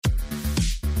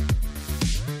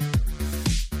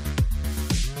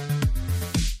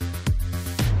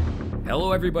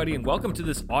Hello everybody and welcome to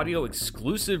this audio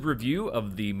exclusive review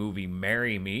of the movie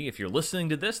Marry Me. If you're listening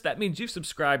to this, that means you've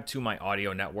subscribed to my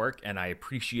audio network and I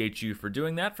appreciate you for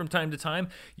doing that. From time to time,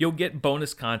 you'll get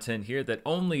bonus content here that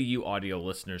only you audio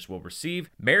listeners will receive.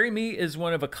 Marry Me is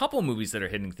one of a couple movies that are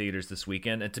hitting theaters this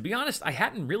weekend, and to be honest, I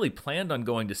hadn't really planned on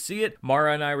going to see it.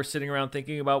 Mara and I were sitting around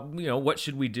thinking about, what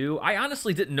should we do? I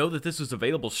honestly didn't know that this was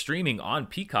available streaming on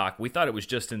Peacock. We thought it was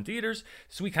just in theaters,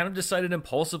 so we kind of decided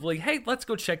impulsively, hey, let's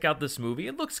go check out this movie.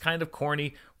 It looks kind of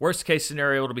corny. Worst case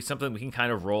scenario, it'll be something we can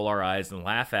kind of roll our eyes and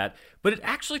laugh at, but it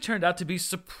actually turned out to be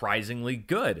surprisingly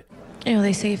good.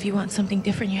 They say if you want something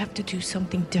different, you have to do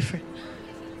something different.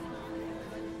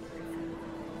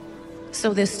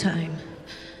 So this time,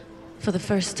 for the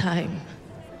first time,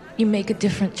 you make a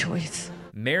different choice.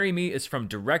 Marry Me is from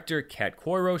director Kat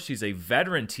Coiro. She's a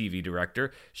veteran TV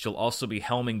director. She'll also be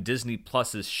helming Disney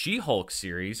Plus's She-Hulk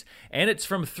series. And it's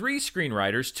from three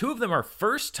screenwriters. Two of them are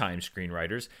first-time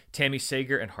screenwriters, Tammy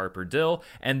Sager and Harper Dill,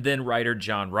 and then writer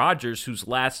John Rogers, whose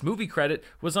last movie credit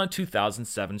was on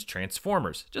 2007's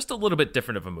Transformers. Just a little bit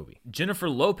different of a movie. Jennifer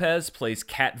Lopez plays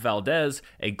Kat Valdez,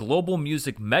 a global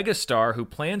music megastar who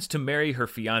plans to marry her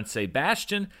fiancé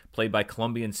Bastian, played by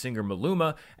Colombian singer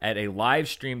Maluma, at a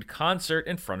live-streamed concert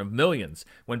in front of millions.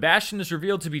 When Bastian is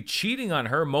revealed to be cheating on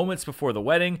her moments before the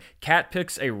wedding, Kat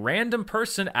picks a random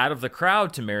person out of the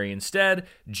crowd to marry instead,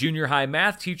 junior high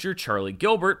math teacher Charlie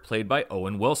Gilbert, played by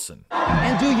Owen Wilson.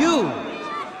 And do you,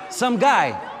 some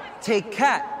guy, take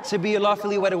Kat to be your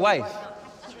lawfully wedded wife?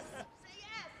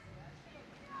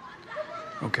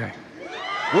 Okay.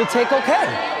 We'll take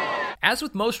okay. As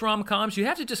with most rom-coms, you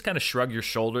have to just kind of shrug your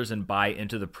shoulders and buy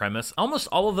into the premise. Almost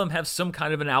all of them have some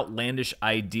kind of an outlandish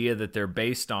idea that they're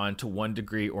based on to one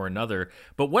degree or another.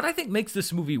 But what I think makes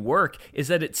this movie work is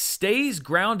that it stays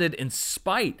grounded in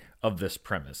spite of this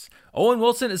premise. Owen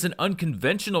Wilson is an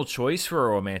unconventional choice for a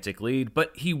romantic lead,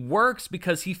 but he works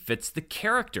because he fits the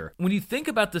character. When you think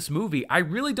about this movie, I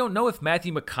really don't know if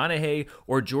Matthew McConaughey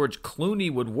or George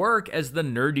Clooney would work as the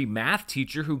nerdy math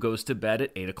teacher who goes to bed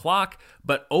at 8 o'clock,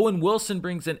 but Owen Wilson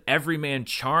brings an everyman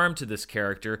charm to this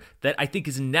character that I think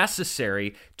is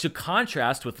necessary to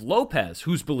contrast with Lopez,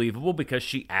 who's believable because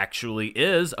she actually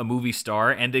is a movie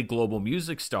star and a global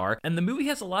music star, and the movie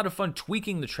has a lot of fun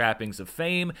tweaking the trappings of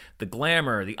fame, the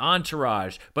glamour, the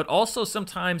entourage, but also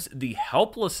sometimes the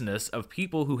helplessness of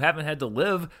people who haven't had to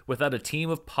live without a team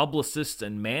of publicists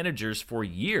and managers for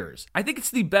years. I think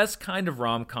it's the best kind of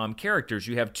rom-com characters.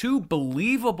 You have two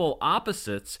believable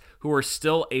opposites who are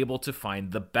still able to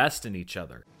find the best in each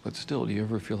other. But still, do you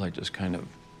ever feel like just kind of,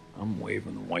 I'm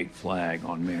waving the white flag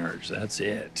on marriage, that's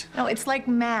it? No, it's like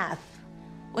math.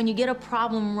 When you get a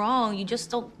problem wrong, you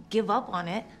just don't give up on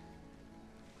it.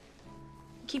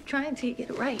 Keep trying till you get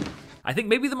it right. I think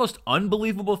maybe the most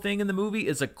unbelievable thing in the movie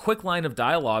is a quick line of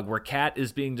dialogue where Kat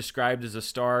is being described as a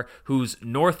star who's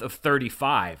north of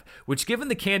 35, which, given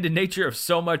the candid nature of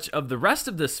so much of the rest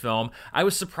of this film, I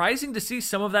was surprising to see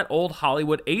some of that old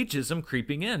Hollywood ageism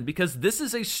creeping in, because this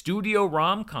is a studio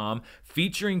rom-com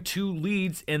featuring two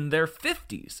leads in their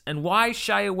 50s. And why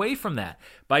shy away from that?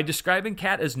 By describing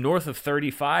Kat as north of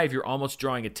 35, you're almost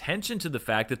drawing attention to the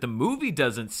fact that the movie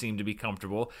doesn't seem to be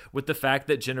comfortable with the fact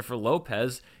that Jennifer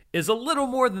Lopez is a little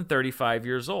more than 35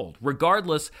 years old.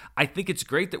 Regardless, I think it's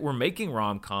great that we're making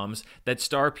rom-coms that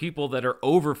star people that are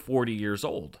over 40 years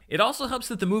old. It also helps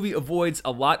that the movie avoids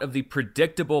a lot of the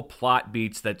predictable plot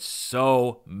beats that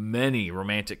so many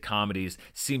romantic comedies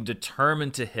seem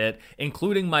determined to hit,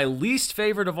 including my least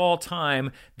favorite of all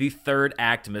time, the third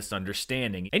act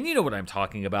misunderstanding. And you know what I'm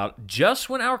talking about. Just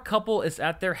when our couple is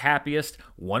at their happiest,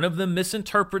 one of them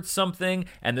misinterprets something,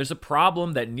 and there's a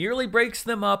problem that nearly breaks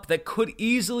them up that could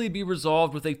easily be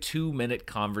resolved with a 2-minute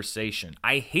conversation.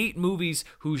 I hate movies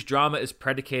whose drama is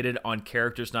predicated on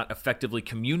characters not effectively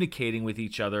communicating with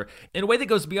each other in a way that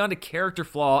goes beyond a character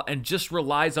flaw and just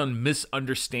relies on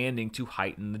misunderstanding to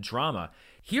heighten the drama.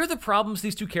 Here, the problems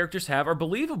these two characters have are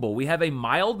believable. We have a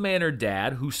mild-mannered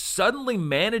dad who's suddenly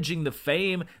managing the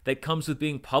fame that comes with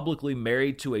being publicly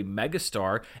married to a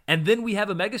megastar, and then we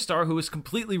have a megastar who is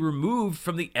completely removed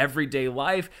from the everyday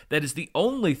life that is the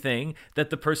only thing that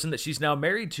the person that she's now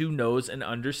married to knows and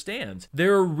understands.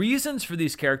 There are reasons for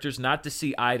these characters not to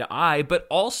see eye to eye, but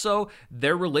also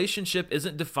their relationship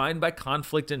isn't defined by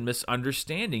conflict and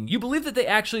misunderstanding. You believe that they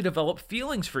actually develop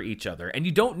feelings for each other, and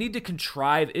you don't need to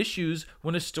contrive issues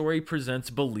when a story presents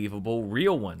believable,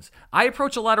 real ones. I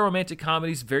approach a lot of romantic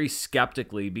comedies very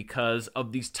skeptically because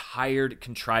of these tired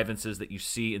contrivances that you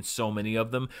see in so many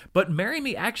of them, but Marry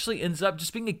Me actually ends up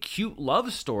just being a cute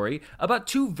love story about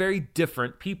two very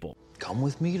different people. Come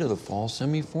with me to the fall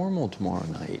semi-formal tomorrow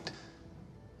night.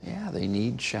 Yeah, they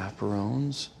need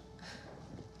chaperones.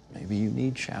 Maybe you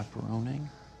need chaperoning?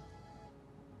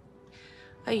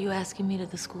 Are you asking me to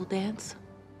the school dance?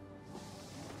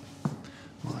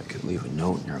 Well, I could leave a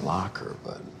note in your locker,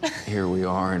 but here we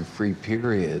are in free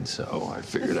period, so I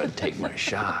figured I'd take my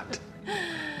shot.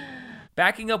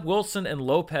 Backing up Wilson and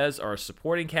Lopez are a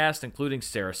supporting cast, including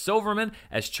Sarah Silverman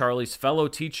as Charlie's fellow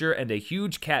teacher and a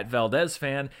huge Kat Valdez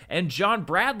fan, and John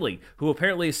Bradley, who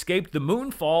apparently escaped the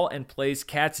moonfall and plays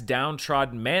Kat's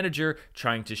downtrodden manager,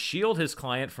 trying to shield his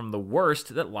client from the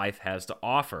worst that life has to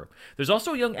offer. There's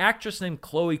also a young actress named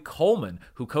Chloe Coleman,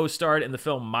 who co-starred in the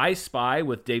film My Spy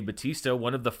with Dave Bautista,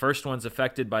 one of the first ones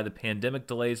affected by the pandemic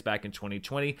delays back in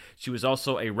 2020. She was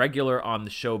also a regular on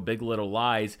the show Big Little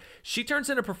Lies. She turns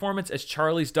in a performance as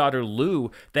Charlie's daughter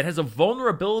Lou that has a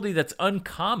vulnerability that's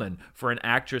uncommon for an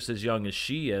actress as young as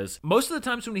she is. Most of the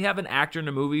times when we have an actor in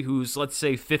a movie who's, let's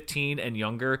say, 15 and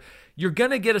younger, you're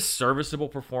gonna get a serviceable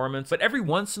performance, but every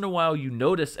once in a while you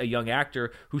notice a young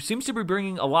actor who seems to be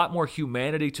bringing a lot more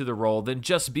humanity to the role than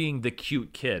just being the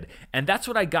cute kid. And that's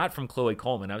what I got from Chloe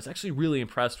Coleman. I was actually really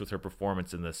impressed with her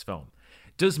performance in this film.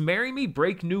 Does Marry Me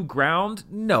break new ground?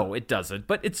 No, it doesn't,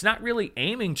 but it's not really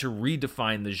aiming to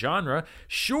redefine the genre.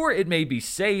 Sure, it may be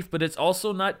safe, but it's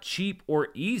also not cheap or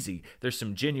easy. There's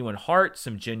some genuine heart,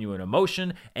 some genuine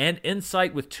emotion, and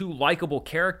insight with two likable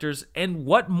characters, and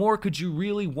what more could you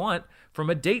really want from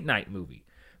a date night movie?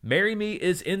 Marry Me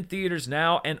is in theaters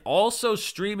now and also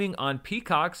streaming on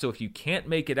Peacock, so if you can't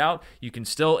make it out, you can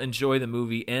still enjoy the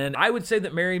movie. And I would say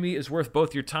that Marry Me is worth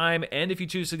both your time, and if you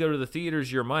choose to go to the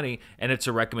theaters, your money, and it's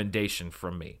a recommendation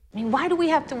from me. I mean, why do we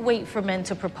have to wait for men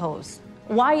to propose?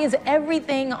 Why is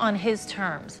everything on his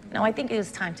terms? No, I think it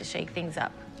is time to shake things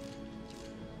up.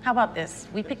 How about this?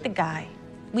 We pick the guy,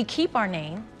 we keep our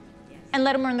name, and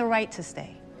let him earn the right to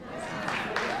stay.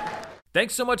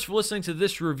 Thanks so much for listening to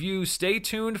this review. Stay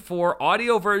tuned for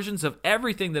audio versions of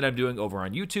everything that I'm doing over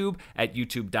on YouTube at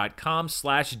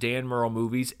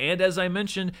youtube.com/DanMurrellMovies. And as I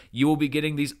mentioned, you will be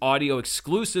getting these audio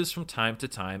exclusives from time to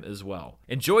time as well.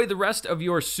 Enjoy the rest of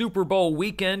your Super Bowl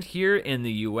weekend here in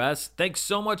the US. Thanks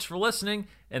so much for listening,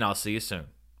 and I'll see you soon.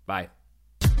 Bye.